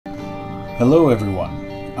Hello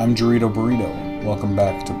everyone, I'm JurritoBurrito. Welcome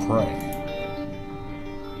back to Prey.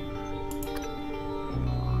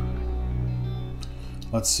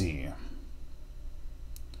 Let's see.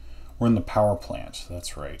 We're in the power plant,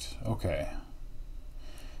 that's right. Okay.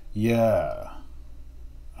 Yeah.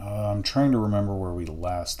 I'm trying to remember where we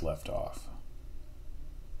last left off.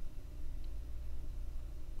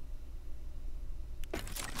 Let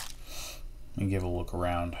me give a look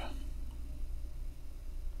around.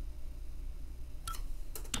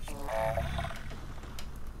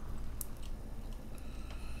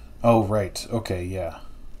 Oh, right. Okay, yeah.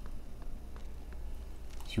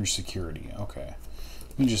 Through security. Okay.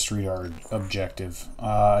 Let me just read our objective.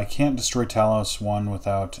 I can't destroy Talos I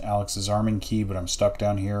without Alex's arming key, but I'm stuck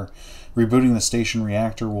down here. Rebooting the station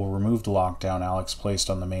reactor will remove the lockdown Alex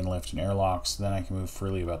placed on the main lift and airlocks. Then I can move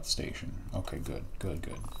freely about the station. Okay, good, good,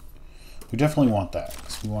 good. We definitely want that,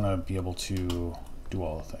 because we want to be able to do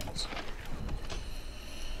all the things.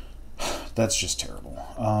 That's just terrible.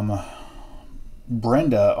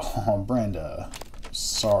 Brenda, oh, Brenda,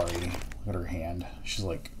 sorry. Look at her hand. She's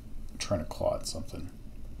like trying to claw at something.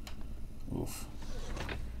 Oof.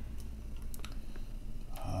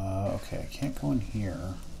 Okay, I can't go in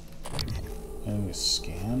here. Maybe a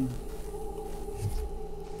scan?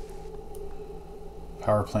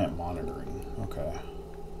 Power plant monitoring. Okay.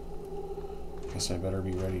 Guess I better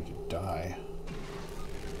be ready to die.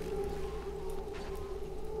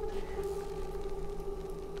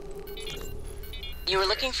 You were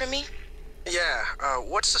looking for me? Yeah,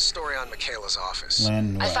 what's the story on Michaela's office?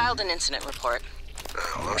 I filed an incident report.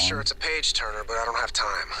 Well, I'm sure it's a page turner, but I don't have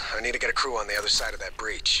time. I need to get a crew on the other side of that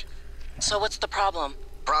breach. So what's the problem?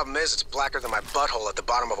 Problem is, it's blacker than my butthole at the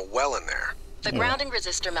bottom of a well in there. The grounding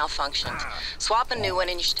resistor malfunctioned. Swap a new one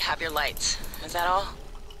and you should have your lights. Is that all?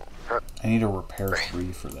 I need a repair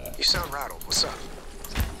 3 for that. You sound rattled. What's up?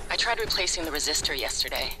 I tried replacing the resistor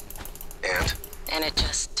yesterday. And? And it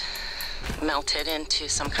just melted into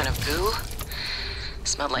some kind of goo.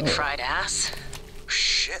 Smelled like fried ass.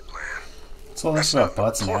 Shit, man. It's all this about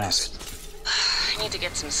butts and ass. I need to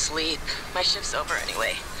get some sleep. My shift's over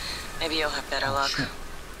anyway. Maybe you'll have better luck. Shit.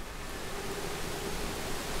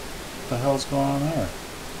 What the hell's going on there?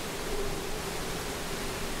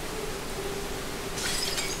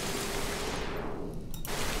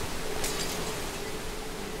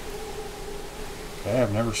 Okay,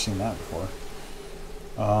 I've never seen that before.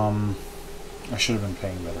 I should have been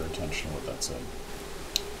paying better attention to what that said.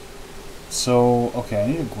 So, okay, I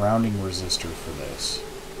need a grounding resistor for this.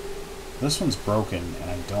 This one's broken, and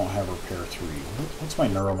I don't have repair 3. What's my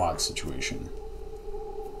neuromod situation?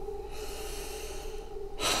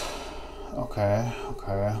 Okay,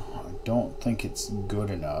 okay. I don't think it's good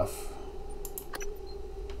enough.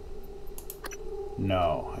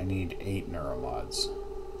 No, I need 8 neuromods.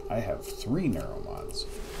 I have 3 neuromods.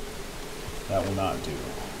 That will not do.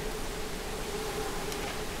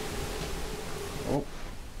 Oh.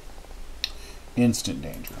 Instant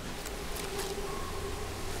danger.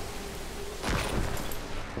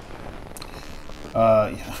 Yeah.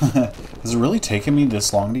 Has it really taken me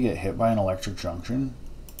this long to get hit by an electric junction?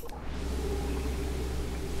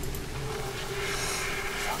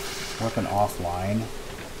 Weapon offline.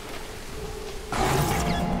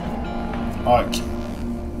 Oh,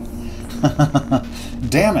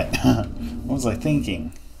 damn it! What was I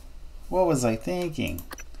thinking? What was I thinking?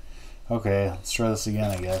 Okay, let's try this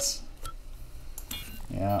again, I guess.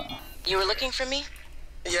 Yeah. You were looking for me?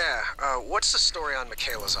 Yeah, what's the story on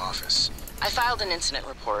Michaela's office? I filed an incident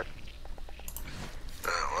report.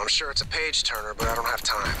 Well, I'm sure it's a page turner, but I don't have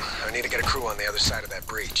time. I need to get a crew on the other side of that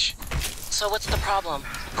breach. So what's the problem?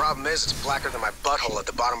 Problem is, it's blacker than my butthole at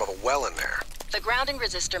the bottom of a well in there. The grounding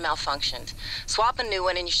resistor malfunctioned. Swap a new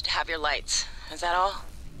one and you should have your lights. Is that all?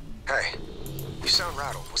 Hey, you sound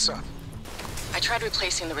rattled. What's up? I tried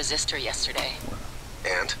replacing the resistor yesterday.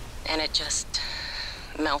 And? And it just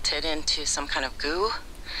melted into some kind of goo.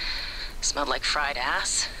 Smelled like fried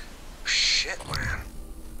ass. Shit, man.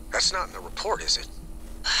 That's not in the report, is it?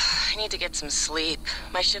 I need to get some sleep.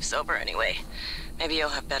 My shift's over anyway. Maybe you'll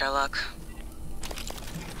have better luck.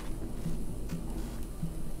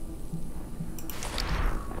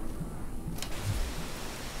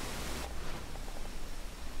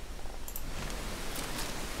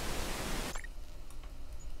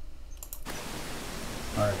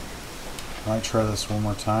 Alright. I might try this one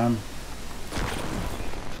more time.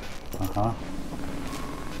 Uh-huh.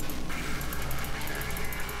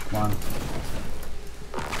 Come on.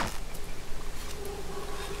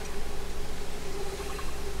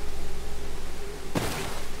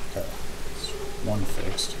 Okay. One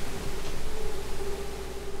fixed.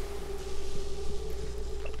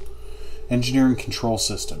 Engineering Control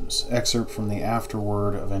Systems. Excerpt from the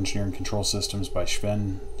afterword of Engineering Control Systems by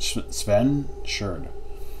Sven Schurd.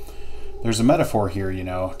 There's a metaphor here, you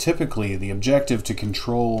know. Typically, the objective to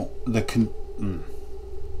control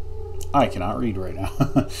I cannot read right now.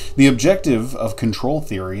 The objective of control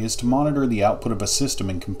theory is to monitor the output of a system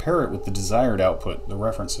and compare it with the desired output, the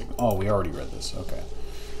referencing. Oh, we already read this. Okay.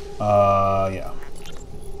 Yeah.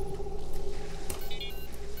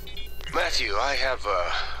 Matthew, I have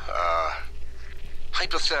a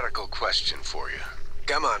hypothetical question for you.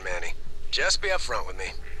 Come on, Manny. Just be upfront with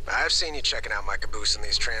me. I've seen you checking out my caboose in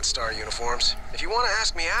these TranStar uniforms. If you want to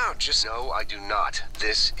ask me out, just... No, I do not.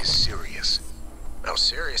 This is serious. Oh,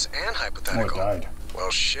 serious and hypothetical. Oh, it died. Well,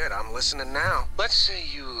 shit, I'm listening now. Let's say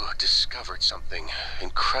you discovered something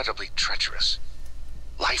incredibly treacherous.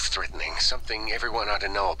 Life-threatening, something everyone ought to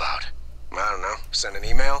know about. I don't know. Send an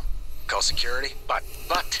email? Call security? But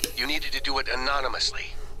you needed to do it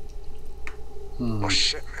anonymously. Oh,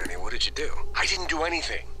 shit, Manny, what did you do? I didn't do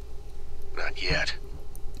anything. Not yet.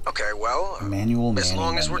 Okay, well, as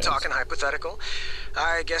long as we're talking hypothetical,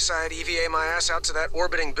 I guess I'd EVA my ass out to that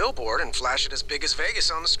orbiting billboard and flash it as big as Vegas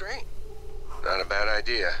on the screen. Not a bad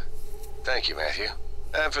idea. Thank you, Matthew.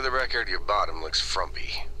 And for the record, your bottom looks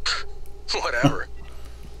frumpy. Whatever.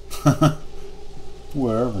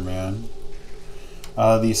 Whatever, man.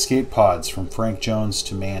 The escape pods from Frank Jones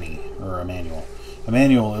to Manny, or Emmanuel.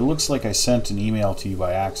 Emmanuel, it looks like I sent an email to you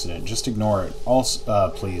by accident. Just ignore it.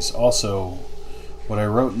 Also, please. Also, what I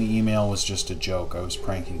wrote in the email was just a joke. I was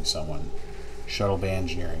pranking someone. Shuttle Bay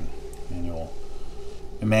Engineering.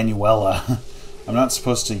 Emanuela. I'm not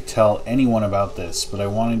supposed to tell anyone about this, but I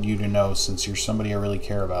wanted you to know, since you're somebody I really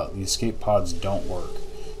care about, the escape pods don't work.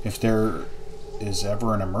 If there is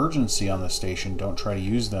ever an emergency on the station, don't try to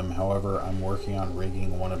use them. However, I'm working on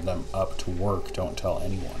rigging one of them up to work. Don't tell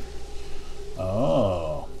anyone.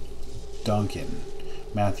 Oh. Duncan.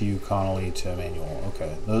 Matthew Connolly to Emmanuel.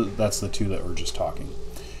 Okay, that's the two that were just talking.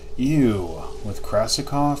 Ew. With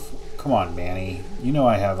Krasikov? Come on, Manny. You know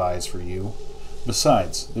I have eyes for you.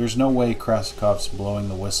 Besides, there's no way Krasikov's blowing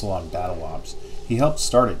the whistle on battle ops. He helped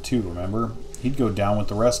start it too, remember? He'd go down with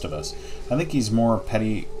the rest of us. I think he's more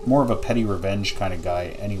of a petty revenge kind of guy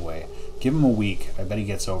anyway. Give him a week. I bet he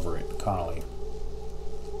gets over it. Connolly.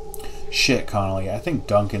 Shit, Connolly. I think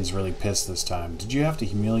Duncan's really pissed this time. Did you have to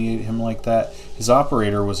humiliate him like that? His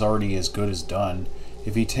operator was already as good as done.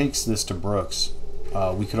 If he takes this to Brooks,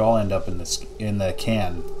 we could all end up in the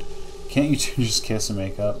can. Can't you two just kiss and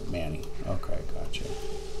make up? Manny. Okay, gotcha.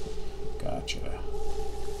 Gotcha.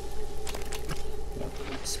 Yep.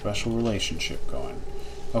 Special relationship going.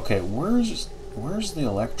 Okay, where's the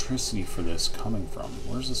electricity for this coming from?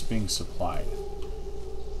 Where's this being supplied?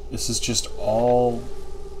 This is just all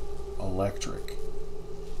electric.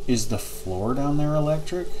 Is the floor down there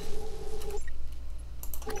electric?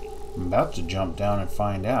 I'm about to jump down and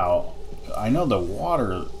find out. I know the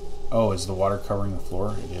water... Oh, is the water covering the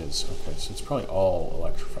floor? It is. Okay, so it's probably all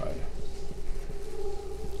electrified.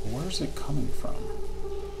 Where's it coming from?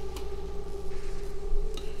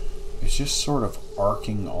 It's just sort of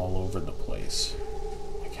arcing all over the place.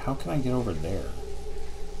 Like, how can I get over there?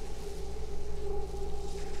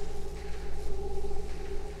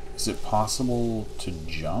 Is it possible to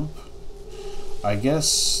jump? I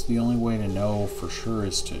guess the only way to know for sure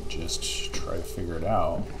is to just try to figure it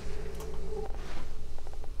out.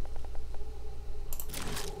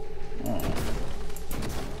 Oh.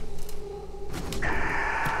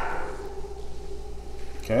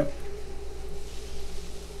 Okay.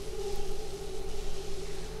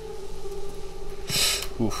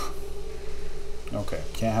 Oof. Okay,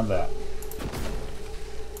 can't have that.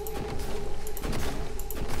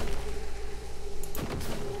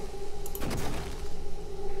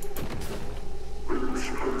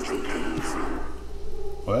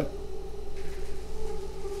 What?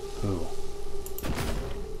 Who?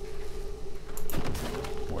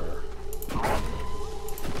 Where?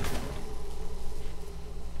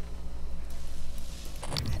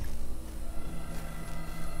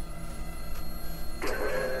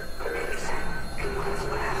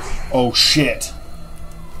 Oh shit!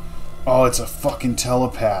 Oh, it's a fucking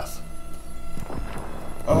telepath.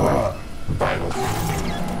 Oh.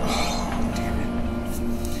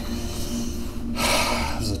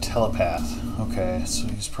 There's a telepath. Okay, so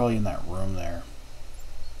he's probably in that room there.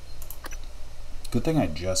 Good thing I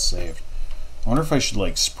just saved. I wonder if I should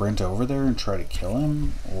like sprint over there and try to kill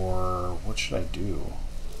him, or what should I do?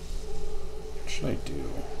 What should I do?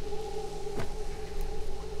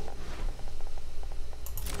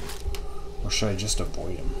 Or should I just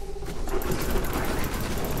avoid him?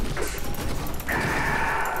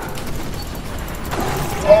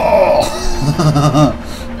 Oh!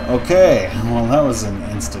 Okay, well that was an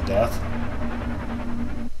insta-death.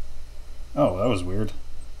 Oh, that was weird.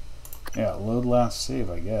 Yeah, load last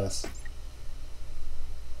save, I guess.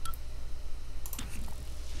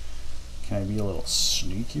 Can I be a little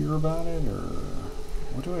sneakier about it, or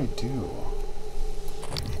what do I do?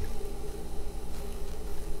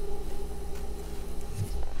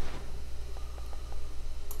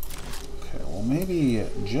 Okay, well maybe,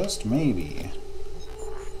 just maybe,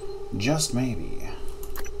 I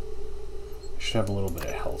should have a little bit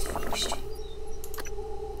of health first.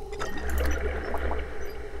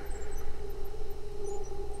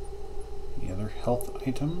 Any other health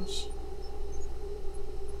items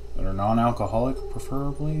that are non-alcoholic,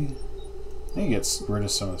 preferably? I need to get rid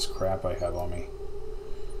of some of this crap I have on me.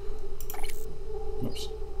 Oops.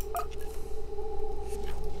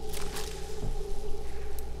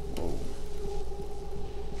 Whoa.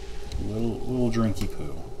 Little drinky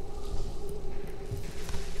poo.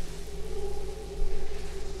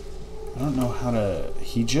 I don't know how to...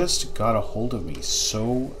 He just got a hold of me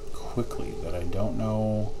so quickly that I don't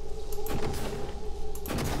know...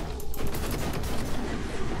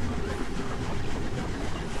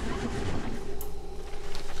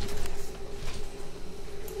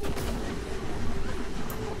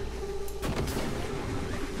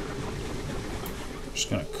 I'm just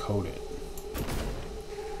gonna code it.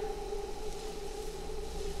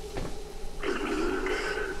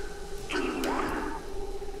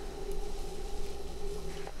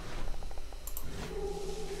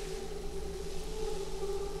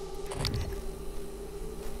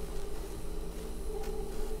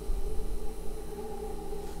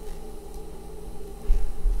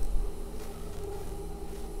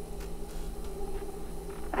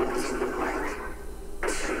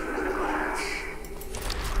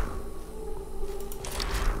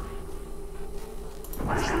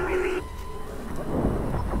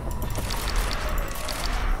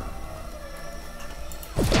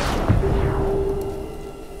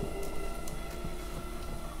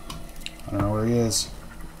 I don't know where he is.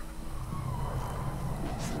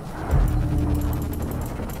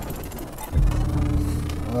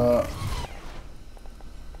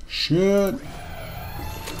 Shit.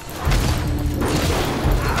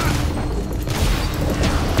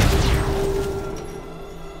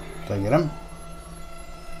 Did I get him?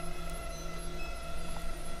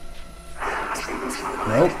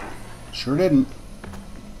 Nope. Sure didn't.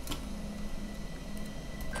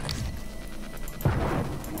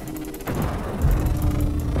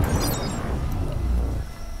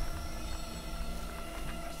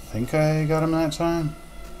 I think I got him that time.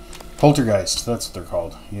 Poltergeist, that's what they're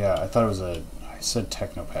called. Yeah, I thought it was a... I said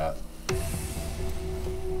technopath.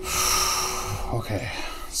 Okay.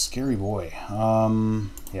 Scary boy.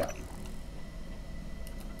 Yeah.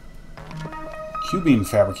 Q-beam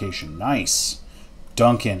fabrication. Nice.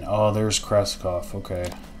 Duncan. Oh, there's Kreskoff. Okay.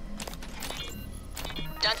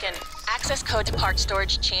 Duncan, access code to park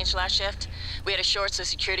storage changed last shift. We had a short, so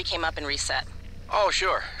security came up and reset. Oh,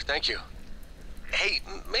 sure. Thank you. Hey,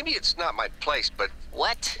 maybe it's not my place, but...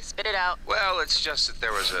 What? Spit it out. Well, it's just that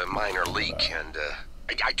there was a minor leak, and,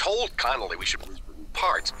 I told Connolly we should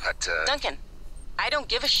parts, but, Duncan, I don't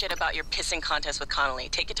give a shit about your pissing contest with Connolly.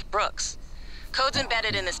 Take it to Brooks. Code's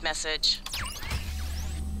embedded in this message.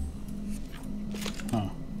 Huh.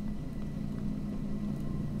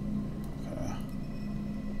 Okay.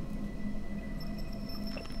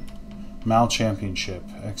 Mal Championship.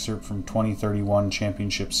 Excerpt from 2031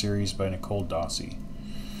 Championship Series by Nicole Dossie.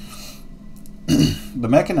 The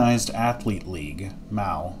Mechanized Athlete League,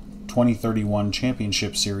 MAL, 2031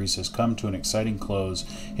 Championship Series has come to an exciting close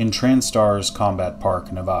in TranStar's Combat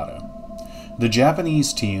Park, Nevada. The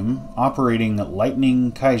Japanese team, operating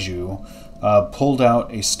Lightning Kaiju, pulled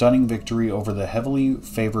out a stunning victory over the heavily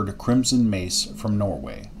favored Crimson Mace from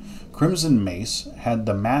Norway. Crimson Mace had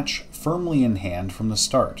the match firmly in hand from the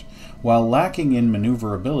start. While lacking in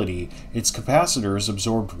maneuverability, its capacitors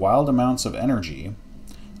absorbed wild amounts of energy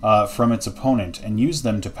from its opponent and used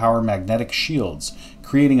them to power magnetic shields,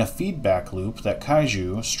 creating a feedback loop that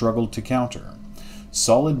Kaiju struggled to counter.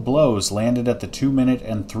 Solid blows landed at the 2-minute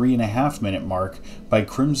and 3.5-minute mark by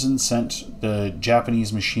Crimson sent the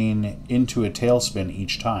Japanese machine into a tailspin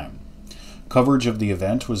each time. Coverage of the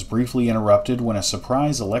event was briefly interrupted when a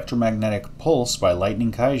surprise electromagnetic pulse by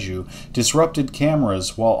Lightning Kaiju disrupted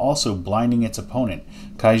cameras while also blinding its opponent.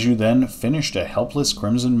 Kaiju then finished a helpless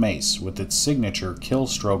Crimson Mace with its signature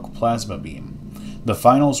Killstroke plasma beam. The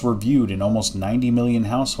finals were viewed in almost 90 million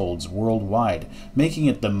households worldwide, making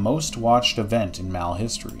it the most watched event in MAL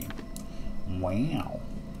history. Wow.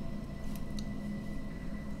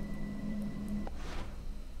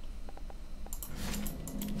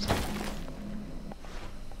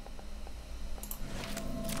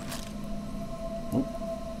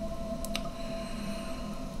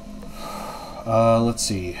 Let's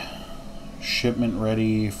see. Shipment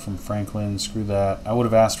ready from Franklin. Screw that. I would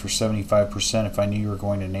have asked for 75% if I knew you were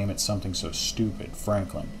going to name it something so stupid.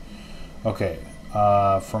 Franklin. Okay.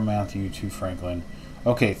 From Matthew to Franklin.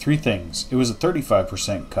 Okay, 3 things. It was a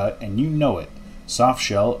 35% cut, and you know it. Soft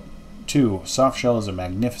shell. 2. Soft shell is a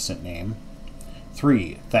magnificent name.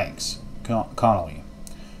 3. Thanks. Connolly.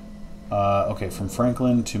 Okay, from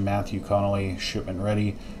Franklin to Matthew Connolly. Shipment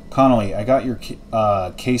ready. Connolly, I got your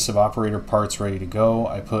case of operator parts ready to go.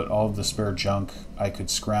 I put all of the spare junk I could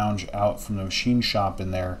scrounge out from the machine shop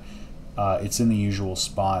in there. It's in the usual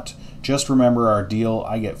spot. Just remember our deal.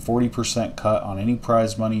 I get 40% cut on any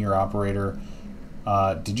prize money your operator.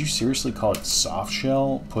 Did you seriously call it soft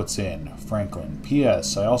shell? Puts in. Franklin.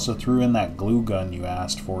 P.S. I also threw in that glue gun you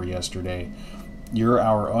asked for yesterday. You're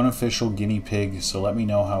our unofficial guinea pig, so let me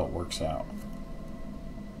know how it works out.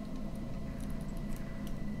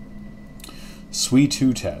 SWE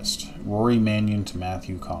 2 test. Rory Mannion to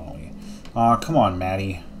Matthew Connolly. Aw, come on,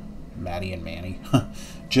 Maddie. Maddie and Manny.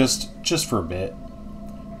 just for a bit.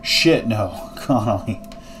 Shit, no. Connolly.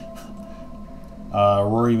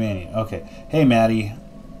 Rory Mannion. Okay. Hey, Maddie.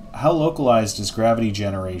 How localized is gravity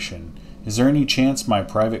generation? Is there any chance my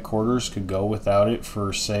private quarters could go without it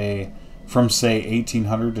for, from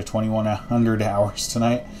 1800 to 2100 hours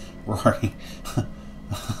tonight? Rory.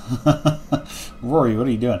 Rory, what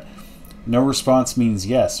are you doing? No response means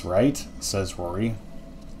yes, right? Says Rory.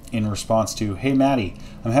 In response to, hey Maddie,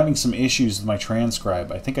 I'm having some issues with my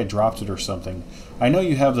transcribe. I think I dropped it or something. I know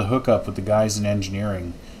you have the hookup with the guys in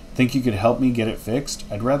engineering. Think you could help me get it fixed?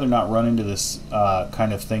 I'd rather not run into this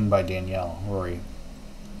kind of thing by Danielle. Rory.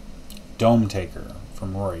 Dome Taker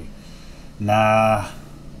from Rory. Nah.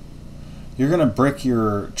 You're gonna brick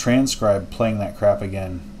your transcribe playing that crap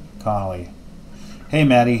again. Connolly. Hey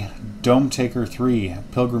Maddie, Dome Taker 3,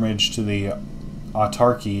 pilgrimage to the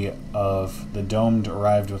autarky of the domed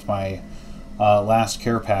arrived with my last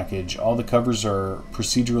care package. All the covers are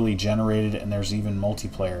procedurally generated and there's even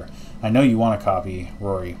multiplayer. I know you want a copy,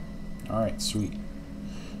 Rory. Alright, sweet.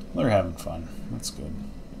 Well, they're having fun. That's good.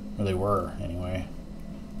 Or they were, anyway.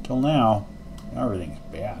 Till now, everything's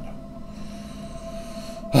bad.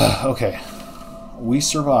 Okay. We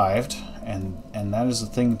survived. And that is a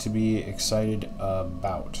thing to be excited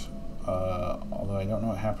about. Although I don't know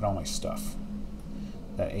what happened to all my stuff.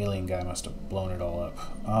 That alien guy must have blown it all up.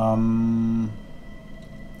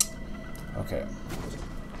 Okay.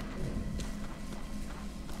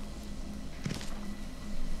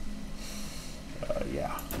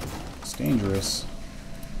 Yeah. It's dangerous.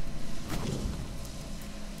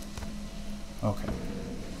 Okay.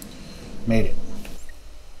 Made it.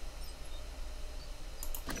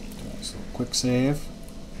 So quick save.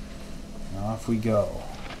 And off we go.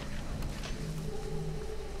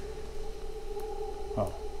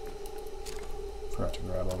 Oh. Forgot to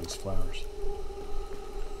grab all these flowers.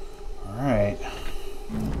 Alright.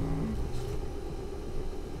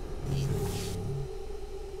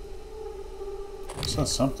 So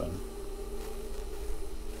that's something.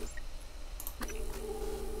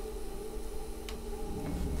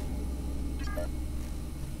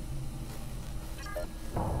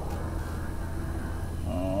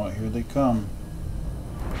 Oh, here they come.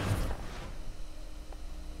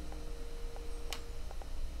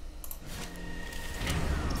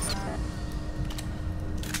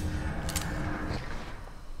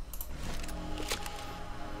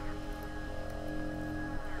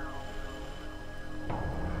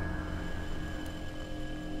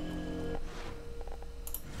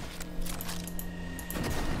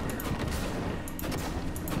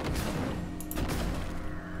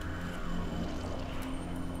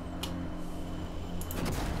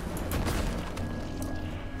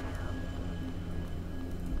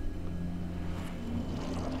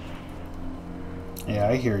 Yeah,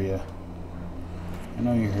 I hear you. I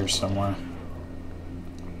know you're here somewhere.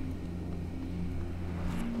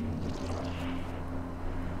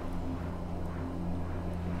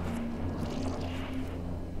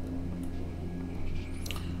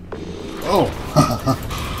 Oh!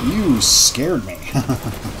 You scared me.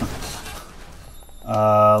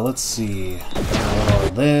 Let's see. A little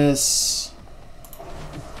of this.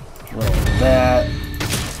 A little of that.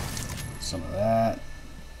 Some of that.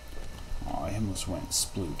 Oh, I almost went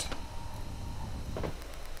sploot.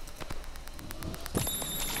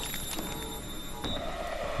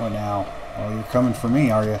 What now? Oh, you're coming for me,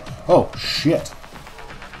 are you? Oh, shit.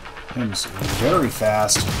 Him's very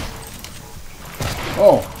fast.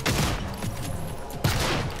 Oh.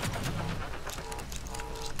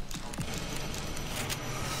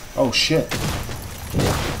 Oh, shit.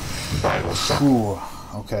 Ooh.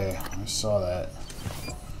 Okay, I saw that.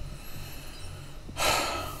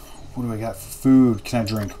 What do I got for food? Can I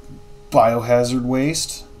drink biohazard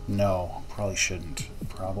waste? No, probably shouldn't.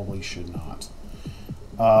 Probably should not.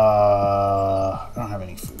 I don't have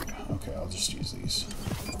any food. Okay, I'll just use these.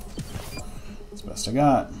 That's the best I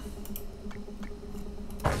got.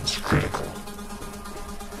 It's critical.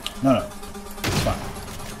 No, it's fine.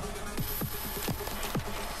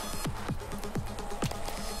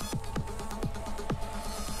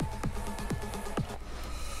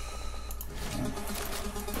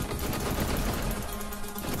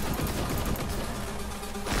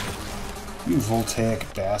 You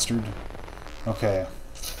voltaic bastard. Okay.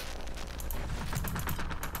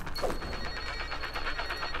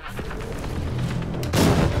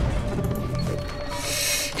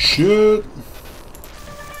 Shit.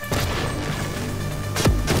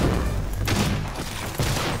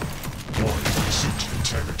 Suit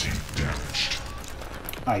integrity damaged.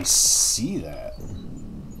 I see that.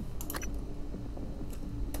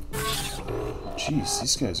 Jeez,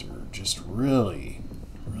 these guys are just really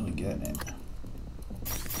getting it.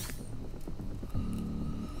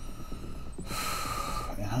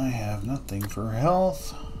 And I have nothing for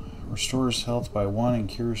health. Restores health by 1 and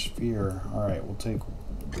cures fear. Alright, we'll take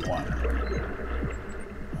 1.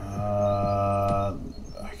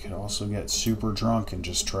 I could also get super drunk and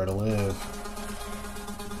just try to live.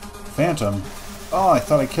 Phantom? Oh, I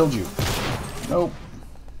thought I killed you. Nope.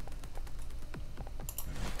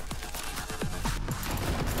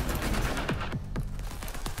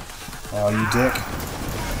 Oh, you dick.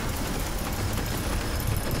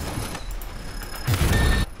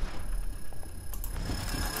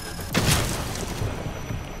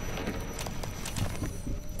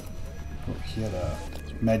 Oh, he had a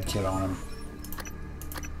med kit on him.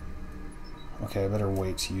 Okay, I better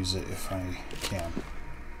wait to use it if I can.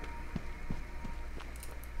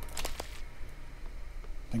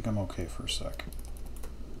 I think I'm okay for a sec.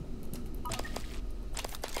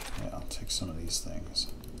 Yeah, I'll take some of these things.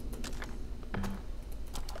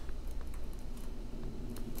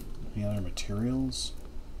 Any other materials?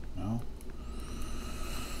 No?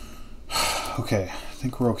 Okay, I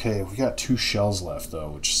think we're okay. We got 2 shells left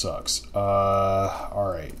though, which sucks.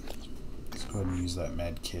 Alright. Let's go ahead and use that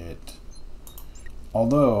med kit.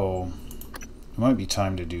 Although, it might be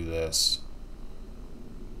time to do this.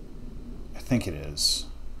 I think it is.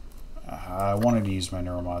 I wanted to use my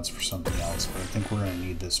neuromods for something else, but I think we're going to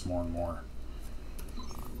need this more and more.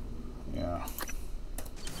 Yeah.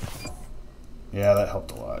 Yeah, that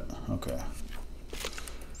helped a lot. Okay.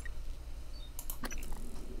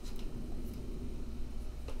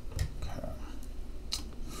 Okay.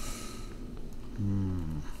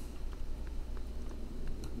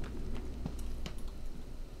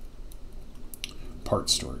 Part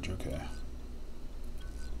storage, okay.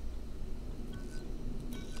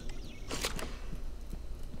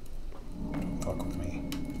 Fuck with me.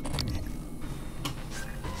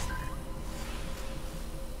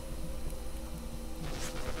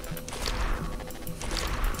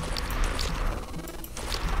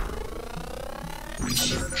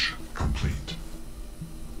 Research complete.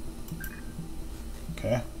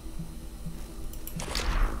 Okay.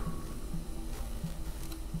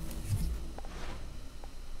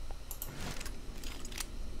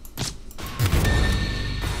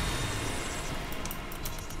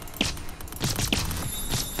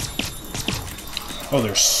 Oh,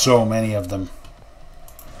 there's so many of them.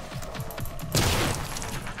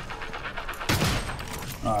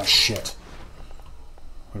 Ah, shit.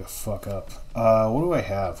 Way to fuck up. What do I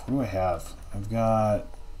have? What do I have? I've got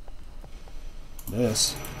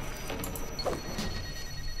this.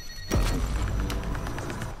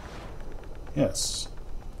 Yes.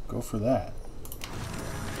 Go for that.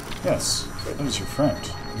 Yes. That was your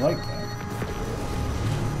friend. I like that.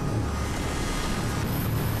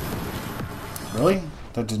 Really?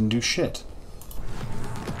 That didn't do shit.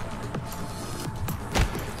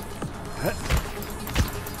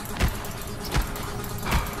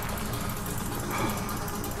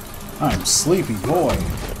 I'm sleepy boy.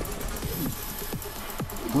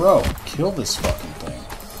 Bro, kill this fucking thing.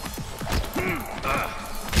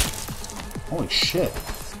 Holy shit.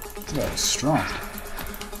 This guy is strong.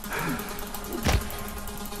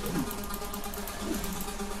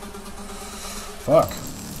 Fuck.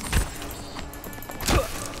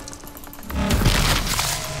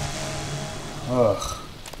 Ugh.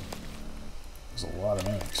 There's a lot of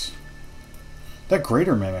mimics. That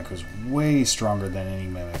greater mimic was way stronger than any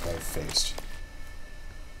mimic I've faced.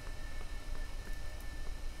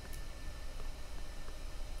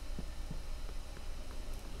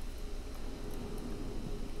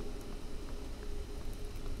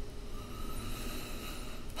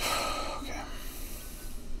 Okay.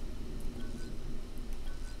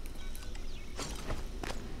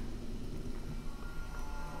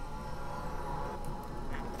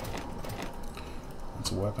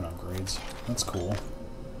 Lots of weapon upgrades. That's cool.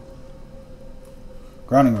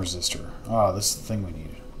 Grounding resistor. Ah, this is the thing we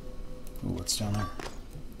need. Ooh, what's down there?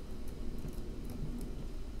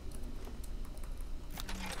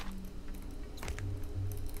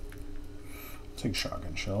 Take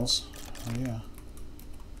shotgun shells. Oh yeah.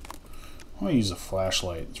 I'm gonna use a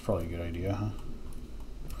flashlight. It's probably a good idea, huh?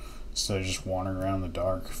 Instead of just wandering around in the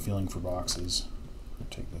dark, feeling for boxes.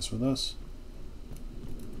 Take this with us.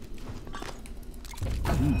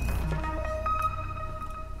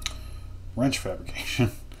 Wrench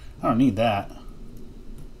fabrication. I don't need that.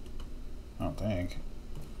 I don't think.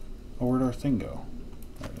 Oh, where'd our thing go?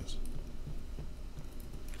 There it is.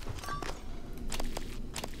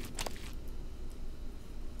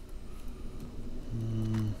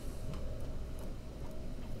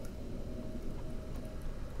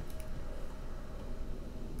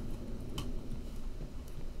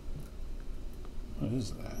 What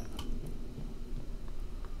is that?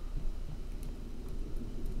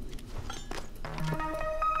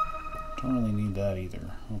 Don't really need that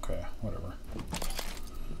either. Okay, whatever.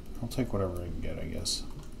 I'll take whatever I can get, I guess.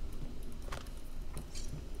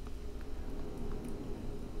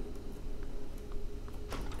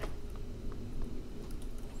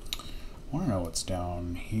 I want to know what's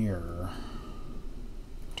down here.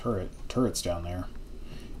 Turret. Turret's down there.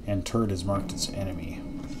 And turret is marked as enemy.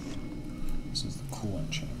 This is the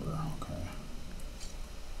coolant chamber. Okay.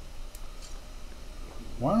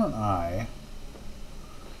 Why don't I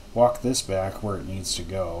walk this back where it needs to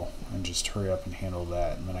go and just hurry up and handle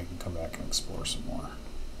that, and then I can come back and explore some more.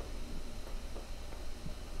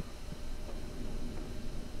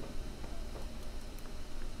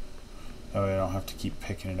 That way I don't have to keep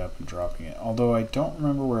picking it up and dropping it. Although I don't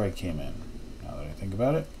remember where I came in, now that I think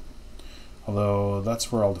about it. Although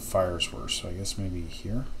that's where all the fires were, so I guess maybe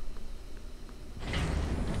here?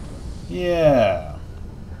 Yeah!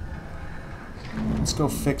 Let's go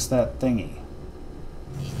fix that thingy.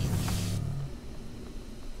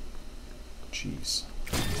 Jeez.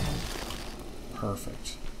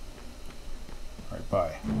 Perfect. Alright,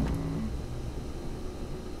 bye.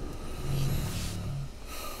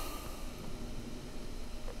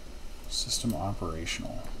 System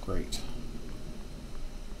operational. Great.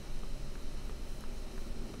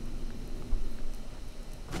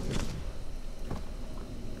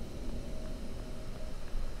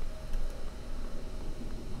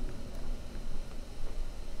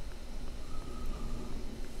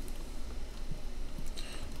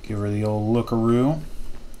 Give her the old lookaroo.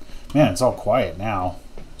 Man, it's all quiet now.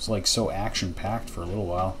 It's like so action-packed for a little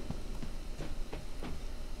while.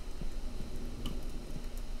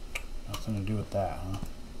 Nothing to do with that, huh?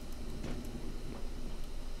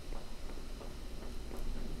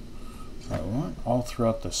 Alright, we went all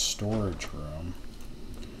throughout the storage room.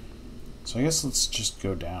 So I guess let's just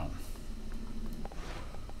go down.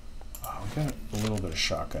 Oh, we got a little bit of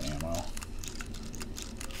shotgun ammo.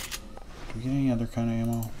 Do we get any other kind of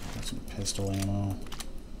ammo? Got some pistol ammo.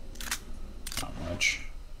 Not much.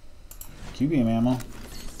 Q-beam ammo.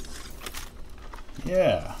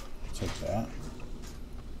 Yeah, I'll take that.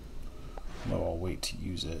 Although I'll wait to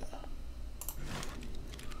use it.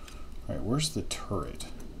 Alright, where's the turret?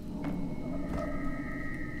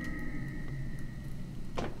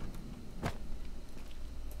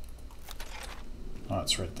 Oh,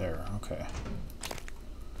 it's right there. Okay.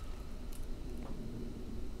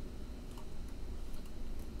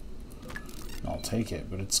 I'll take it,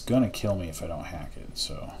 but it's gonna kill me if I don't hack it,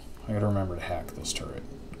 so I gotta remember to hack this turret.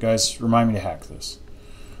 Guys, remind me to hack this.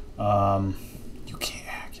 You can't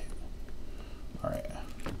hack it. Alright.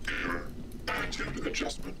 Attitude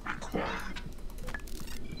adjustment required.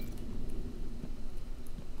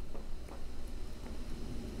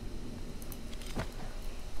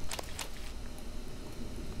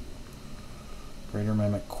 Greater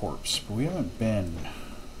Mimic Corpse, but we haven't been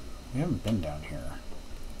down here.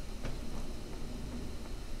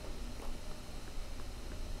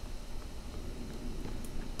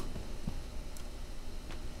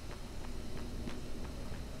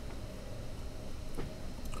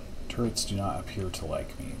 Turrets do not appear to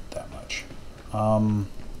like me that much. Went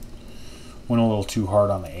a little too hard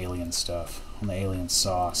on the alien stuff, on the alien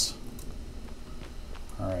sauce.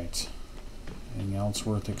 Alright. Anything else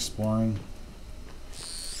worth exploring?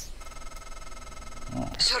 Oh.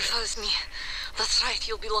 Sure was me. That's right,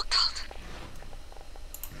 you'll be locked out.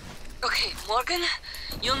 Okay, Morgan,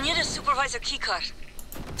 you'll need a supervisor keycard.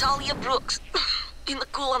 Talia Brooks, in the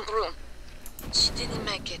coolant room. She didn't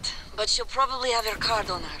make it, but she'll probably have her card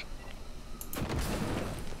on her.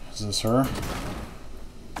 Is this her?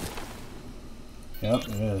 Yep,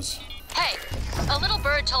 it is. Hey, A little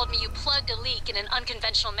bird told me you plugged a leak in an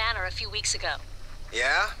unconventional manner a few weeks ago.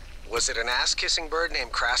 Yeah? Was it an ass-kissing bird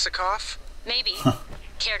named Krasikov? Maybe.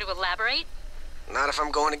 Care to elaborate? Not if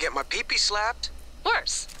I'm going to get my pee-pee slapped.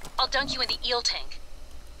 Worse. I'll dunk you in the eel tank.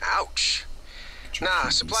 Ouch. Nah,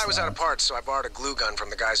 supply was out of parts, so I borrowed a glue gun from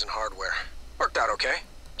the guys in hardware. Worked out okay.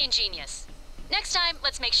 Ingenious. Next time,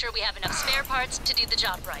 let's make sure we have enough spare parts to do the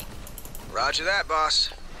job right. Roger that, boss.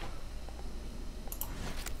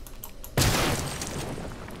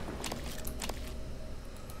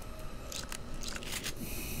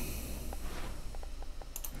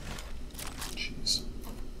 Jeez.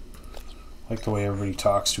 I like the way everybody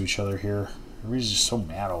talks to each other here. Everybody's just so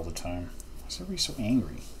mad all the time. Why is everybody so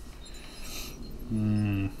angry?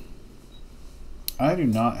 I do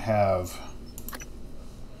not have...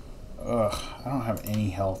 I don't have any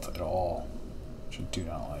health at all, which I do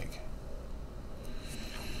not like.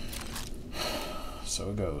 So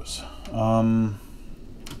it goes.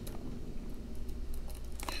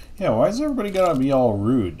 Yeah, why does everybody gotta be all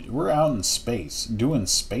rude? We're out in space, doing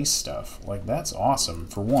space stuff. Like, that's awesome,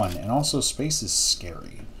 for one. And also, space is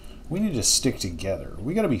scary. We need to stick together.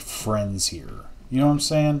 We gotta be friends here. You know what I'm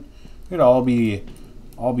saying? We gotta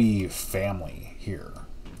all be family here.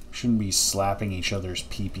 Shouldn't be slapping each other's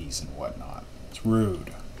peepees and whatnot. It's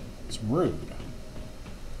rude. It's rude.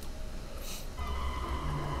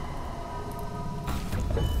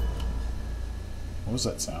 What was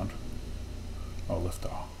that sound? Oh, lift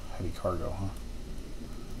off. Heavy cargo, huh?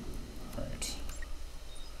 Alright.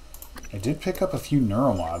 I did pick up a few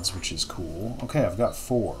neuromods, which is cool. Okay, I've got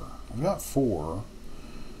 4. I've got 4.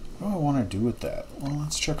 What do I want to do with that? Well,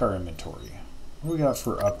 let's check our inventory. What do we got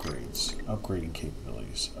for upgrades? Upgrading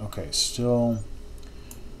capabilities. Okay, still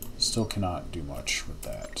cannot do much with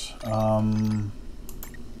that.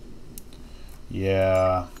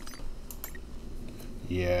 Yeah.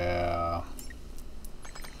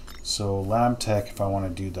 So lab tech, if I want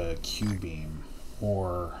to do the Q-beam,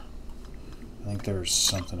 or I think there's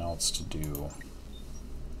something else to do.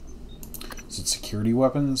 Is it security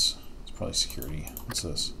weapons? It's probably security. What's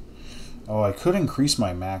this? Oh, I could increase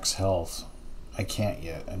my max health. I can't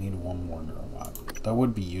yet. I need one more neuromod. That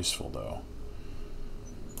would be useful, though.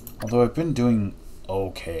 Although I've been doing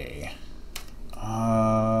okay.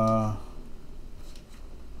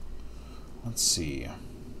 Let's see.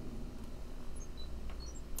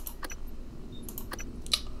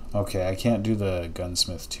 Okay, I can't do the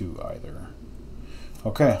Gunsmith 2 either.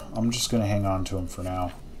 Okay, I'm just going to hang on to him for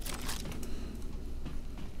now.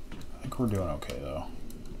 I think we're doing okay, though.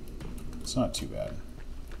 It's not too bad.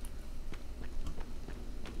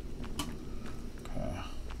 Okay.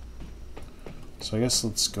 So I guess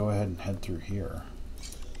let's go ahead and head through here.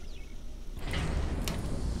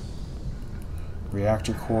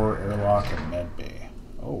 Reactor core, airlock, and med bay.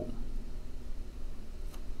 Oh.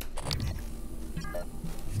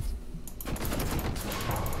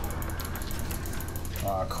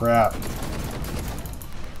 Aw, crap.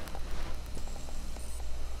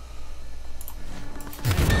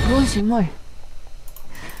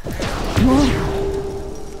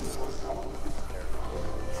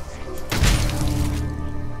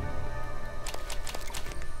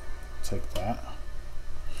 Take that.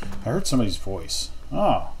 I heard somebody's voice.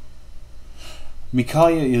 Oh.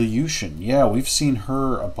 Mikhaila Ilyushin. Yeah, we've seen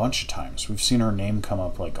her a bunch of times. We've seen her name come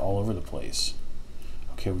up like all over the place.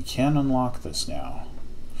 Okay, we can unlock this now.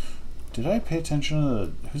 Did I pay attention to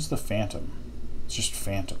the... Who's the Phantom? It's just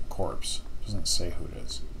Phantom Corpse. Doesn't say who it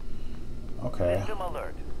is. Okay. System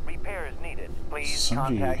alert. Repairs needed. Please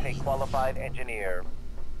Somebody... contact a qualified engineer.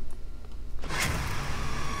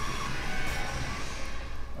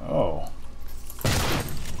 Oh.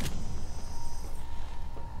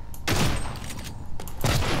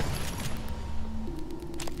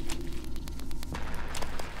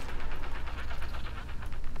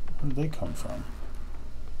 Where did they come from?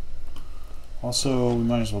 Also, we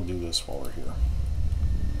might as well do this while we're here.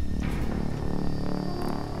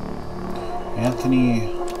 Anthony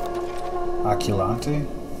Aquilante?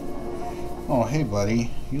 Oh, hey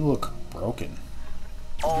buddy. You look broken.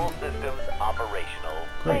 All systems operational.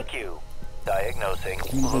 Great. Thank you. Diagnosing.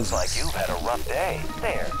 Business. Looks like you've had a rough day.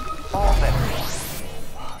 There. All better.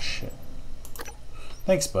 Oh, shit.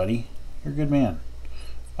 Thanks, buddy. You're a good man.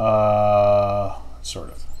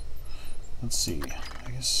 Sort of. Let's see. I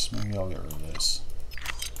guess maybe I'll get rid of this.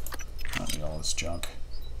 I don't need all this junk.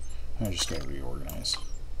 I just gotta reorganize.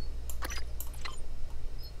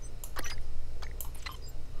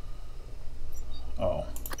 Oh.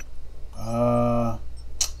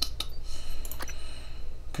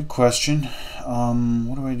 Good question.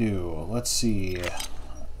 What do I do? Let's see.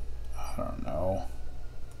 I don't know.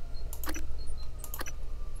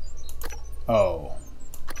 Oh.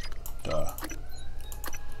 Duh.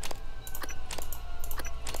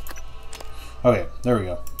 Okay, there we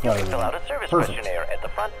go. You can fill out a service questionnaire at the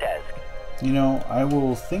front desk. You know, I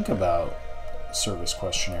will think about service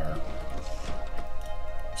questionnaire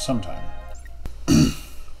sometime. Do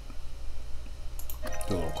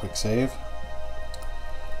a little quick save.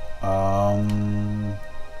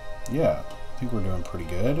 Yeah, I think we're doing pretty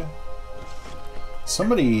good.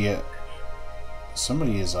 Somebody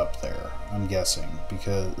is up there, I'm guessing,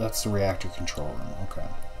 because that's the reactor control room. Okay.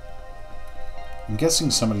 I'm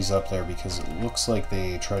guessing somebody's up there because it looks like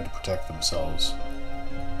they tried to protect themselves.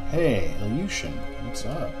 Hey, Ilyushin, what's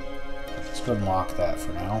up? Let's go ahead and lock that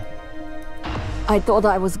for now. I thought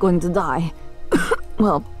I was going to die.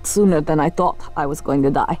 Well, sooner than I thought I was going to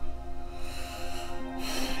die.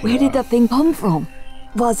 Where did that thing come from?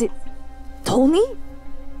 Was it Tony?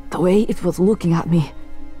 The way it was looking at me.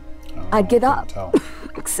 I'd get up,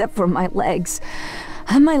 except for my legs,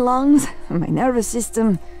 and my lungs, and my nervous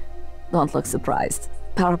system. Don't look surprised.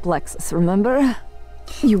 Paraplexus, remember?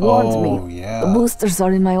 You warned me. Yeah. The boosters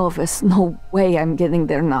are in my office. No way I'm getting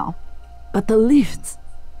there now. But the lifts.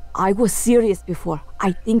 I was serious before.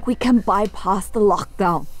 I think we can bypass the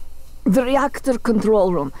lockdown. The reactor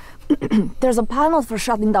control room. There's a panel for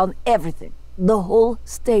shutting down everything. The whole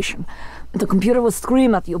station. The computer will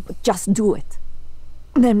scream at you, but just do it.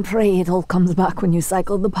 Then pray it all comes back when you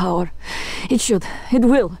cycle the power. It should. It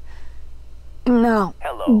will. Now,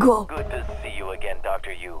 hello. Go. Good to see you again,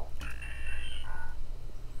 Dr. Yu.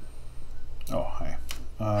 Oh, hi.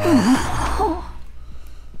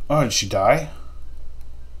 Oh, did she die?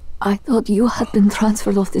 I thought you had been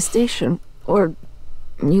transferred off the station. Or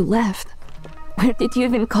you left. Where did you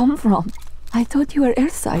even come from? I thought you were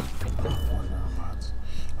airside.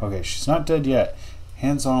 Okay, she's not dead yet.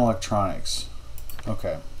 Hands-on electronics.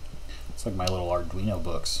 Okay. It's like my little Arduino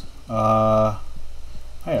books. I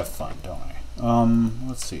have fun, don't I?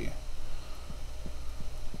 Let's see.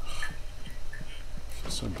 I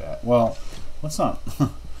feel so bad. Well, let's not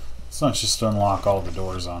just unlock all the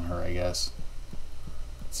doors on her, I guess.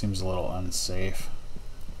 It seems a little unsafe.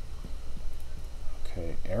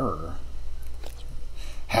 Okay, error.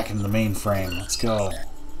 Hacking the mainframe. Let's go.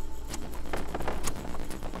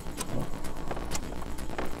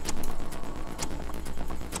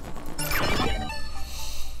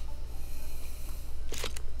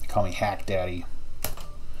 Call me Hack Daddy.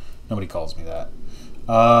 Nobody calls me that.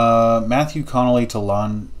 Matthew Connolly to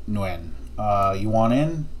Lon Nguyen. You want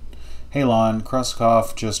in? Hey Lon,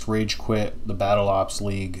 Kruskov just rage quit the Battle Ops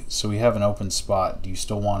League, so we have an open spot. Do you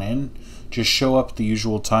still want in? Just show up at the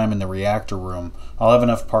usual time in the reactor room. I'll have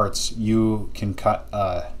enough parts. You can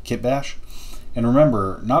kit bash. And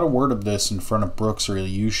remember, not a word of this in front of Brooks or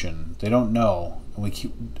Ilyushin. They don't know.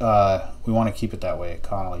 We want to keep it that way,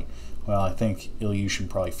 Connolly. Well, I think Ilyushin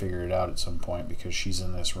probably figured it out at some point because she's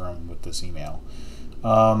in this room with this email.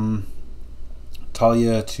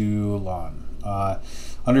 Talia to Lon.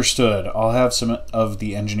 Understood. I'll have some of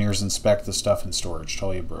the engineers inspect the stuff in storage.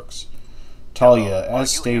 Talia Brooks. Talia,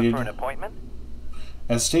 as stated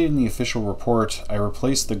in the official report, I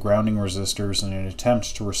replaced the grounding resistors in an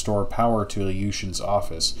attempt to restore power to Ilyushin's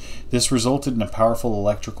office. This resulted in a powerful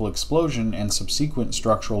electrical explosion and subsequent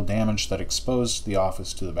structural damage that exposed the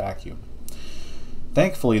office to the vacuum.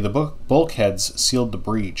 Thankfully, the bulkheads sealed the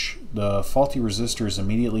breach. The faulty resistors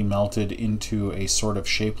immediately melted into a sort of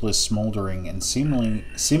shapeless, smoldering, and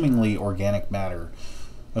seemingly organic matter.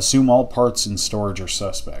 Assume all parts in storage are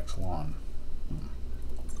suspect. Lon.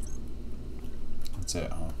 That's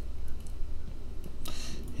it, huh?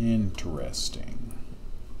 Interesting.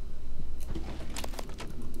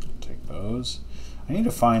 Take those. I need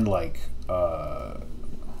to find like I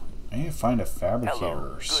need to find a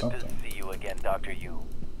fabricator or something. Good to see you again, Dr. Yu.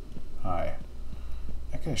 Hi.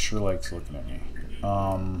 That guy sure likes looking at me.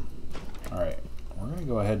 Alright. We're gonna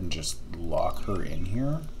go ahead and just lock her in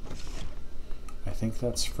here. I think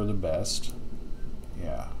that's for the best.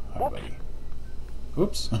 Yeah. Hi, buddy.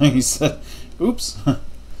 Oops. He said, oops.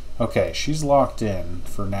 Okay, she's locked in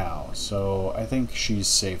for now, so I think she's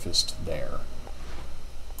safest there.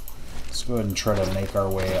 Let's go ahead and try to make our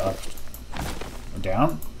way up.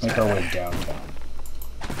 Down? Make our way downtown.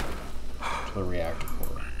 To the reactor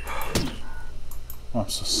core. Oh, I'm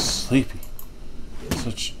so sleepy.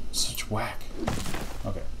 Such whack.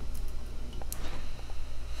 Okay.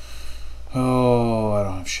 Oh, I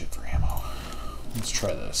don't have shit for ammo. Let's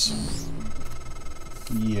try this.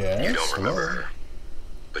 Yes. You don't remember her,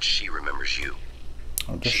 but she remembers you.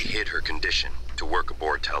 Oh, she hid her condition to work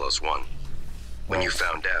aboard Talos I. When you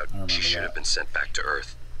found out, she should have been sent back to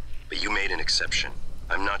Earth. But you made an exception.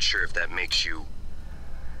 I'm not sure if that makes you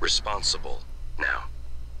responsible now.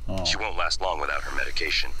 Oh. She won't last long without her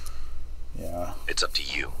medication. Yeah. It's up to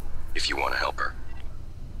you if you want to help her.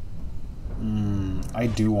 I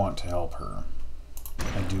do want to help her.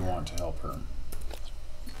 I do want to help her.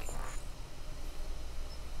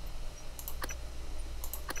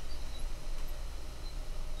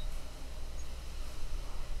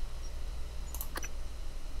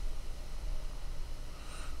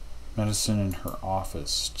 Medicine in her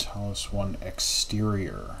office. Talos I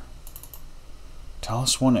exterior.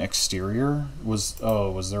 Talos I exterior? Was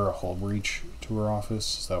there a hull breach to her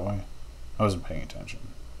office? Is that why? I wasn't paying attention.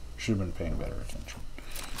 Should have been paying better attention.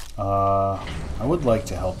 I would like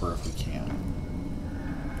to help her if we can.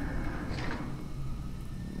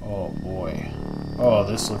 Oh boy. Oh,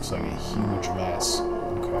 this looks like a huge mess.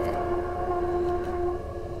 Okay.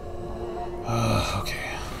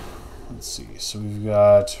 Okay. Let's see. So we've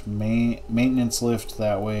got maintenance lift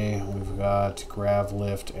that way. We've got grav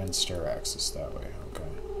lift and stair access that way. Okay.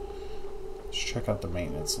 Let's check out the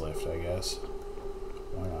maintenance lift, I guess.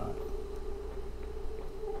 Why not?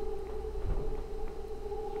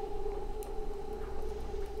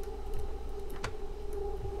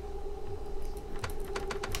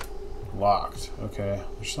 Locked. Okay.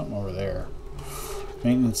 There's something over there.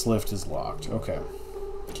 Maintenance lift is locked. Okay.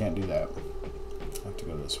 Can't do that. I have to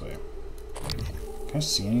go this way. Can I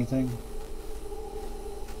see anything?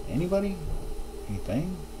 Anybody?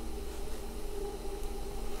 Anything?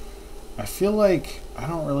 I feel like I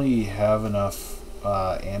don't really have enough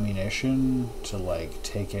ammunition to like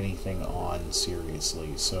take anything on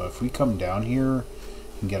seriously. So if we come down here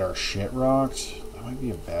and get our shit rocked, that might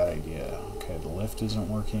be a bad idea. Okay, the lift isn't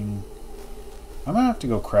working. I might have to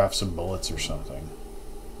go craft some bullets or something.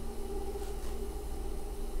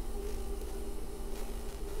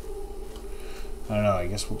 I don't know, I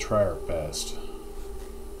guess we'll try our best.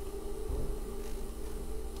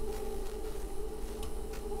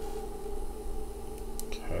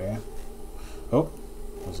 Okay. Oh,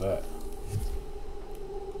 what was that?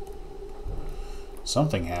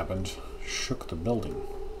 Something happened. Shook the building.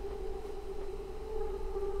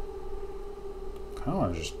 I kind of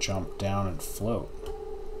want to just jump down and float.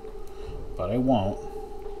 But I won't.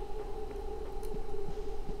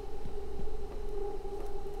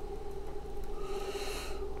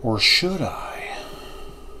 Or should I?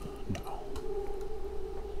 No.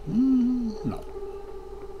 No.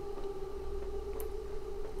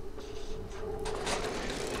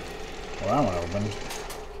 Well, that one opened.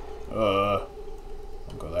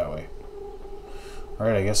 I'll go that way.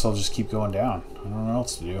 Alright, I guess I'll just keep going down. I don't know what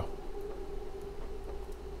else to do.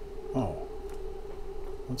 Oh.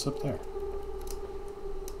 What's up there?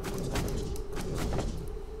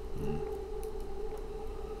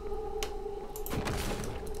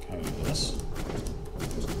 Can I do this?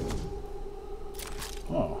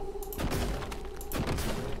 Oh.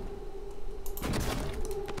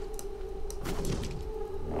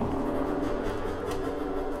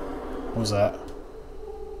 What was that?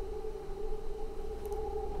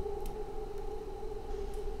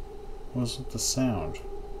 What was the sound?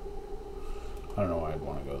 I don't know why I'd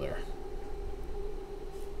want to go there.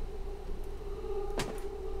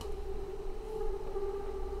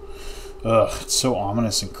 Ugh, it's so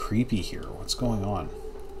ominous and creepy here. What's going on?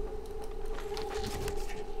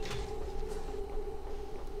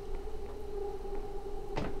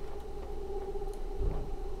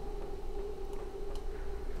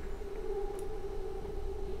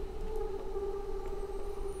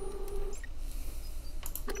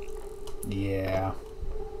 Yeah.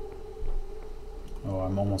 Oh,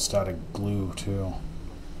 I'm almost out of glue, too.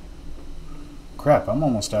 Crap, I'm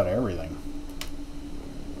almost out of everything.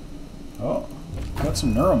 Oh, got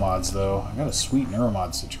some neuromods, though. I got a sweet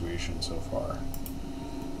neuromod situation so far.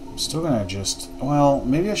 I'm still gonna just... Well,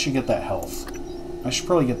 maybe I should get that health. I should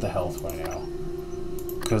probably get the health by now.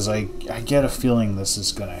 Because I get a feeling this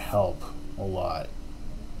is gonna help a lot.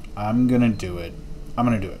 I'm gonna do it. I'm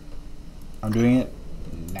gonna do it. I'm doing it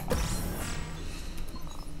now.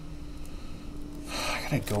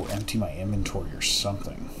 I gotta go empty my inventory or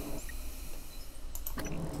something.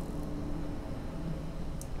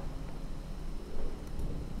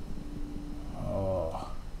 Oh.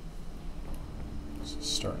 This is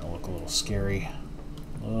starting to look a little scary.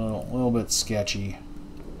 A little bit sketchy.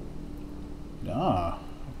 Ah,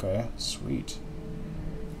 okay, sweet.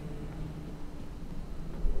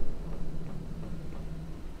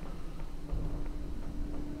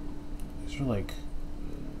 These are like...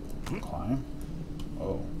 Climb?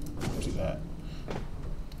 Oh, do that.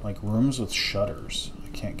 Like rooms with shutters. I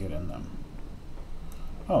can't get in them.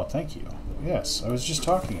 Oh, thank you. Yes, I was just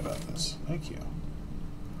talking about this. Thank you.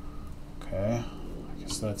 Okay. I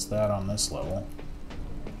guess So that's that on this level.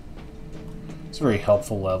 It's a very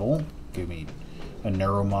helpful level. Give me a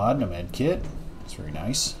neuromod and a med kit. It's very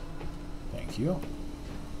nice. Thank you.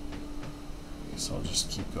 So I'll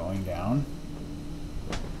just keep going down.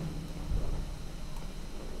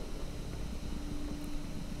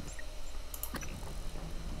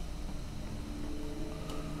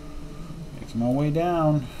 Making my way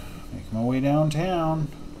down. Making my way downtown.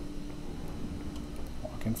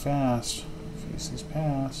 Walking fast. Faces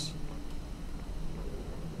pass.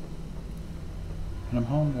 And I'm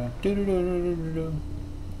home again.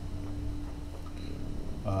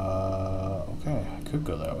 Okay, I could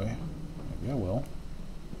go that way. Maybe I will.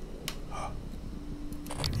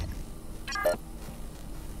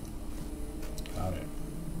 Got it.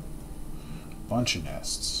 Bunch of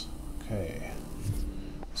nests. Okay.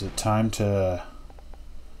 Is it time to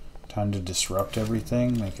disrupt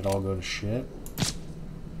everything? Make it all go to shit?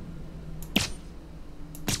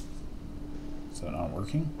 Is that not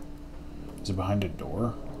working? Is it behind a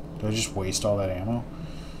door? Did I just waste all that ammo?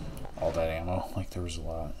 All that ammo, like there was a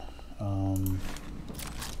lot.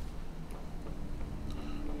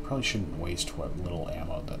 Probably shouldn't waste what little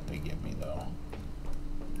ammo that they give me, though.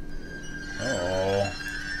 Oh.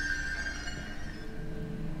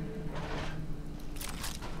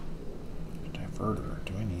 Diverter.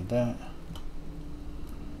 Do I need that?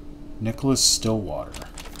 Nicholas Stillwater.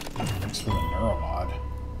 Thanks for the neuromod.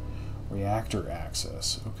 Reactor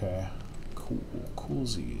access. Okay. Cool.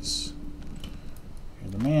 Coolsies.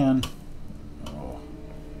 You're the man. Oh.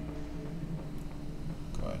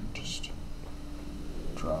 Go ahead and just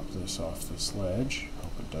drop this off this ledge.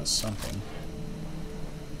 Hope it does something.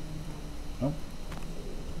 Nope.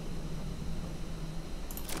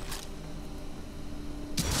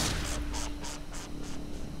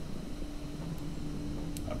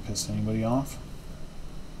 That piss anybody off?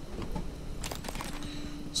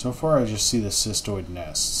 So far I just see the cystoid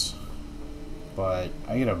nests, but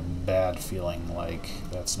I get a bad feeling like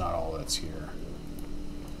that's not all that's here.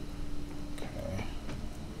 Okay.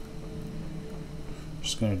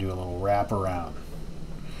 Just gonna do a little wrap around.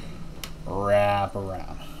 Wrap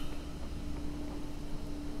around.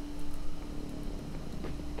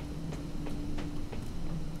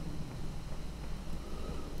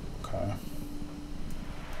 Okay.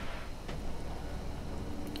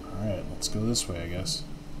 Alright, let's go this way, I guess.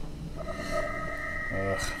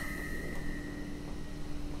 Ugh.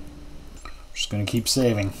 Just gonna keep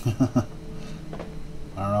saving. I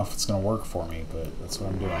don't know if it's gonna work for me, but that's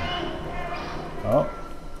what I'm doing. Oh.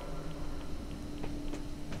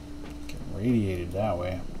 Getting radiated that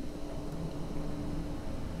way.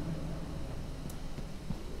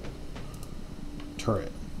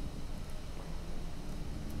 Turret.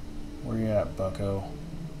 Where you at, bucko?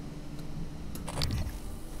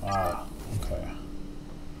 Ah, okay.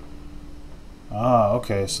 Ah,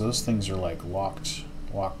 okay, so those things are like locked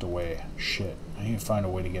away. Shit. I need to find a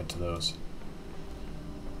way to get to those.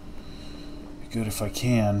 Be good if I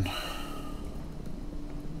can.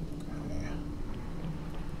 Okay.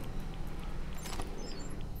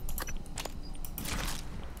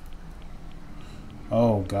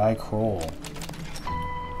 Oh, Guy Kroll.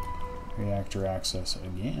 Reactor access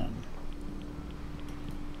again.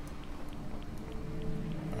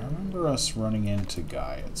 I remember us running into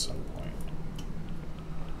Guy at some point.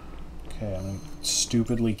 Okay, I'm going to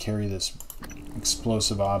stupidly carry this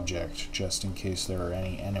explosive object just in case there are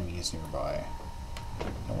any enemies nearby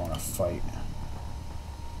that want to fight.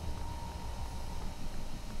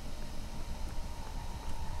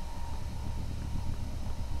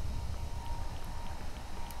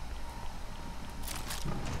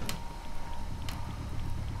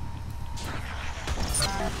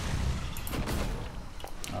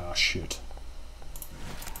 Oh, shoot.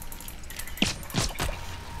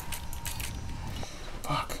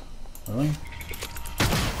 Fuck. Really?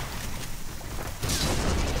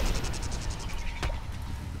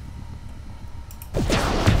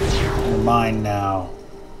 You're mine now.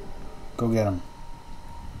 Go get him.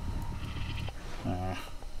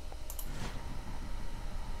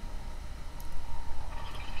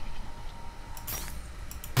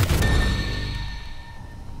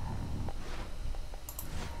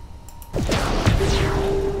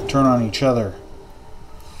 Turn on each other.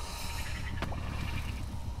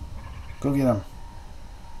 Go get him.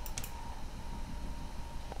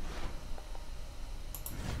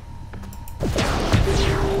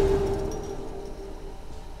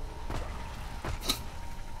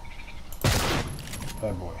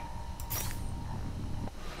 Bad boy.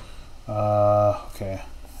 Okay.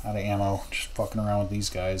 Out of ammo. Just fucking around with these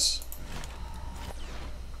guys.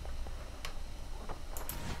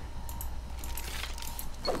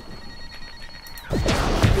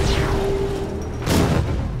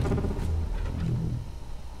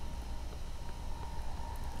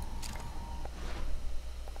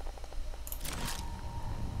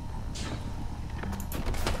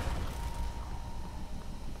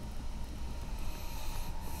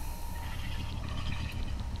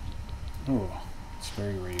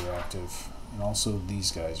 very radioactive. And also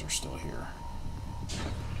these guys are still here.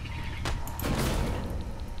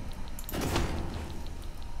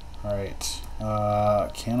 Alright.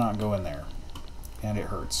 Cannot go in there. And it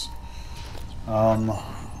hurts. I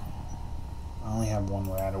only have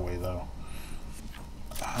one rat away though.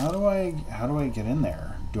 How do I get in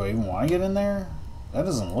there? Do I even want to get in there? That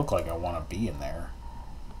doesn't look like I want to be in there.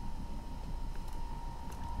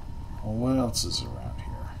 Well, what else is around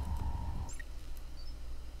here?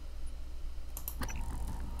 Okay,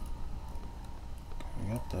 I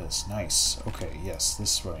got this. Nice. Okay, yes,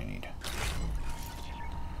 this is what I need.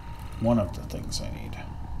 One of the things I need.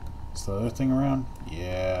 Is the other thing around?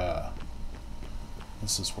 Yeah.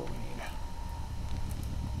 This is what we need.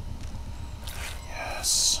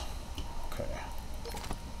 Yes. Okay.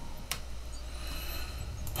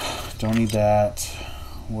 Don't need that.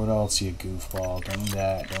 What else, you goofball? Don't need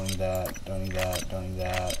that, don't need that, don't need that, don't need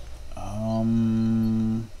that. I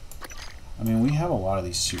mean, we have a lot of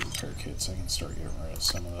these suit repair kits. I can start getting rid of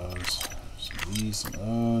some of those. Some of these, some of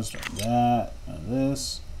those, don't need that, none of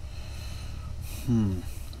this.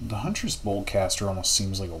 The Huntress Boltcaster almost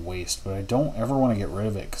seems like a waste, but I don't ever want to get rid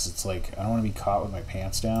of it because it's like, I don't want to be caught with my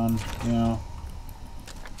pants down, you know?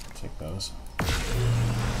 Take those.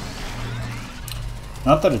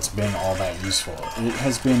 Not that it's been all that useful. It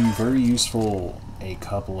has been very useful a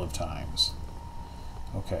couple of times.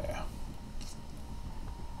 Okay.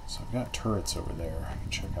 So I've got turrets over there. I can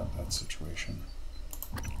check out that situation.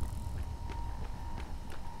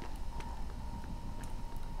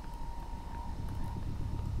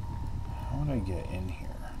 How would I get in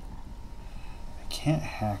here? I can't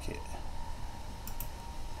hack it.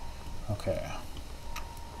 Okay.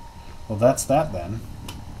 Well, that's that then.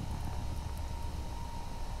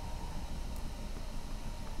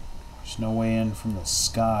 There's no way in from the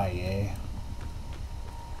sky, eh?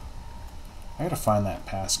 I gotta find that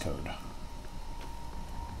passcode.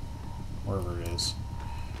 Wherever it is.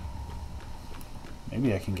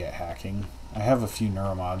 Maybe I can get hacking. I have a few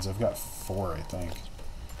neuromods. I've got 4, I think.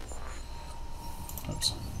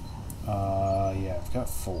 Oops. Yeah, I've got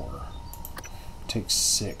 4. It takes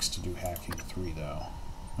 6 to do hacking 3, though.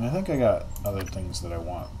 And I think I got other things that I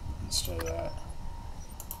want instead of that.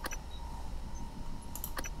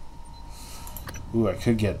 Ooh, I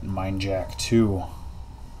could get Mind Jack 2.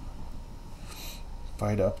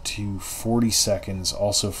 Bite up to 40 seconds.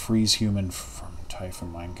 Also freeze human from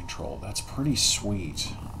Typhon mind control. That's pretty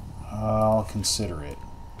sweet. I'll consider it.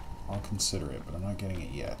 I'll consider it, but I'm not getting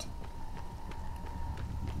it yet.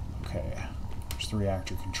 Okay. There's the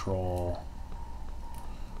reactor control.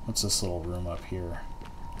 What's this little room up here?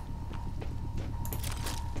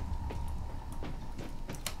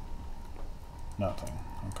 Nothing.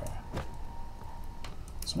 Okay.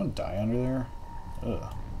 Someone die under there?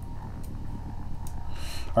 Ugh.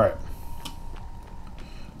 Alright.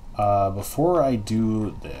 Before I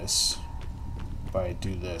do this, by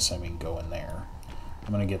do this I mean go in there,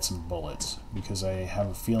 I'm going to get some bullets, because I have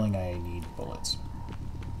a feeling I need bullets.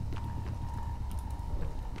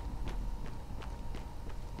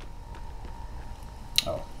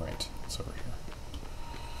 Oh, right. It's over here.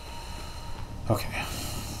 Okay.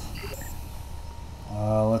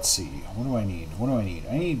 Let's see. What do I need? What do I need?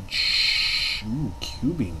 I need... Ooh,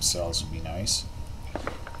 Q-beam cells would be nice.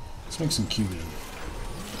 Let's make some Q-beam.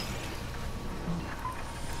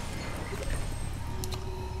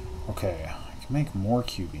 Okay, I can make more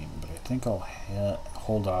Q-beam, but I think I'll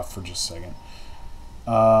hold off for just a second.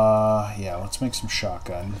 Yeah, let's make some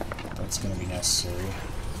shotgun. That's going to be necessary.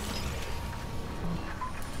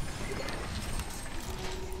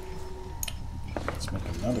 Let's make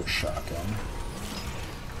another shotgun.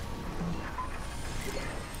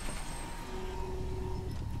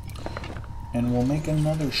 And we'll make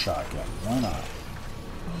another shotgun. Why not?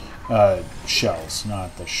 Shells,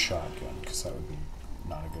 not the shotgun, because that would be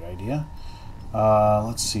not a good idea.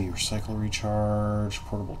 Let's see. Recycle, recharge,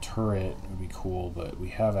 portable turret would be cool, but we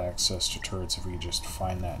have access to turrets if we just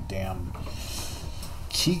find that damn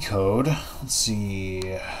key code. Let's see.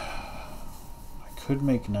 I could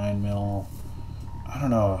make 9mm. I don't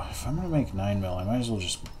know. If I'm going to make 9mm, I might as well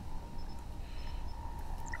just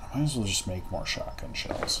make more shotgun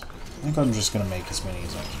shells. I think I'm just going to make as many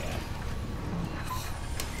as I can.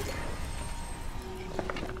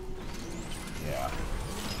 Yeah.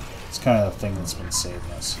 It's kind of the thing that's been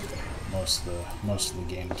saving us most of the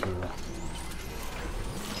game too.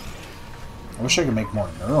 I wish I could make more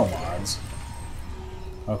neuromods.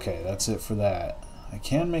 Okay, that's it for that. I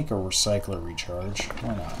can make a recycler recharge.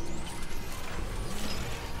 Why not?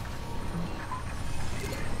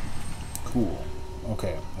 Cool.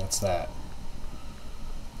 Okay, that's that.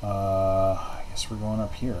 I Guess we're going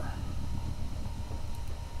up here.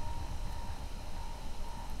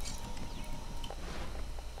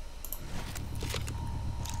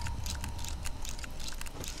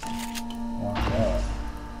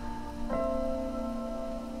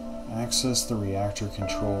 Access the reactor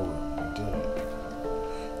control room. We did it.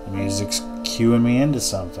 The music's cueing me into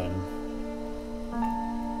something.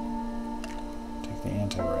 Take the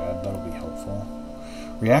anti-rad, that'll be helpful.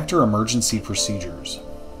 Reactor emergency procedures.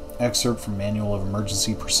 Excerpt from Manual of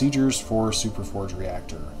Emergency Procedures for Superforge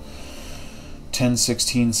Reactor.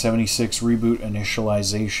 10-16-76 reboot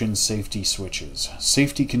initialization safety switches.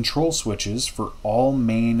 Safety control switches for all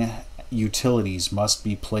main utilities must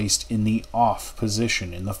be placed in the off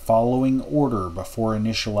position in the following order before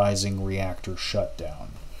initializing reactor shutdown.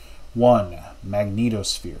 1.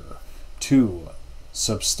 Magnetosphere. 2.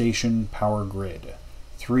 Substation power grid.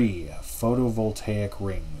 3. Photovoltaic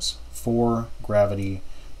rings. 4. Gravity.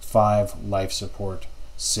 5. Life support.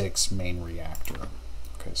 6. Main reactor.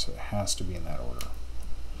 Okay, so it has to be in that order.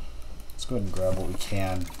 Let's go ahead and grab what we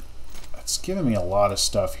can. It's giving me a lot of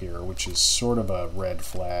stuff here, which is sort of a red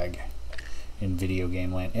flag in video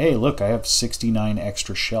game land. Hey, look, I have 69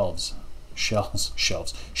 extra shelves.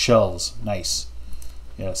 Shelves. Nice.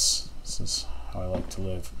 Yes, this is how I like to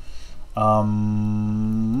live.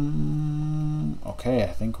 Okay, I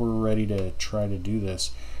think we're ready to try to do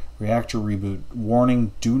this. Reactor reboot.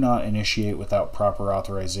 Warning, do not initiate without proper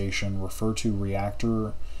authorization. Refer to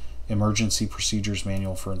Reactor Emergency Procedures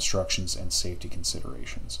Manual for instructions and safety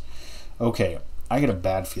considerations. Okay, I get a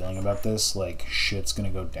bad feeling about this, like shit's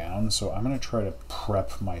gonna go down, so I'm gonna try to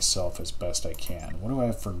prep myself as best I can. What do I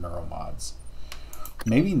have for neuromods?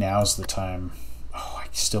 Maybe now's the time. Oh, I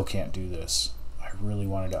still can't do this. I really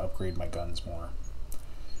wanted to upgrade my guns more.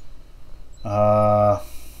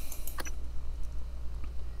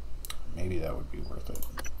 Maybe that would be worth it.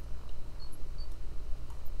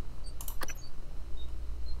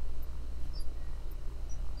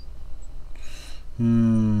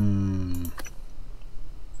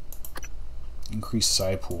 Increased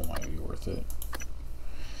psi pool might be worth it.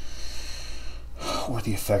 Or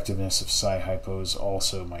the effectiveness of psi hypos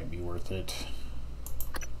also might be worth it.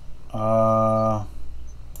 Lab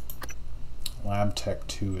Tech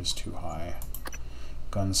 2 is too high.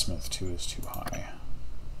 Gunsmith 2 is too high.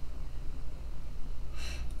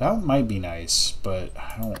 That might be nice, but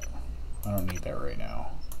I don't need that right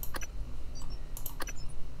now.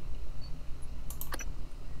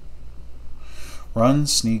 Run,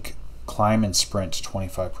 sneak, climb, and sprint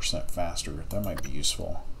 25% faster. That might be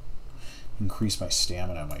useful. Increase my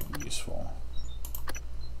stamina might be useful.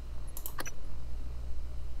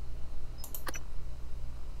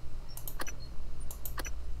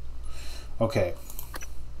 Okay.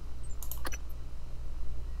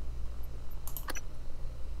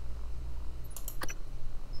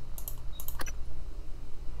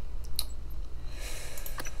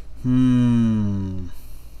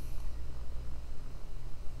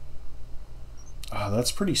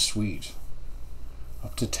 That's pretty sweet.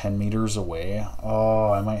 Up to 10 meters away.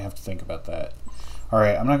 Oh, I might have to think about that.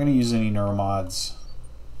 Alright, I'm not going to use any neuromods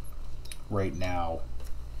right now.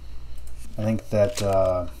 I think that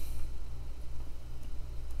I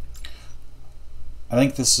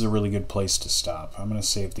think this is a really good place to stop. I'm going to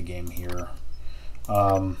save the game here.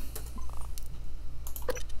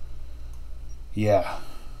 Yeah.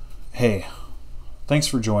 Hey, thanks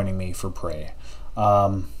for joining me for Prey.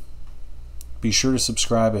 Be sure to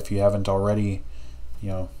subscribe if you haven't already.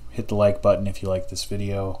 Hit the like button if you like this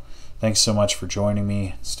video. Thanks so much for joining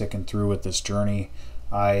me, sticking through with this journey.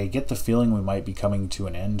 I get the feeling we might be coming to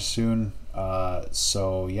an end soon.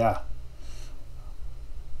 So yeah.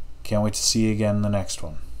 Can't wait to see you again in the next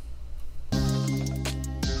one.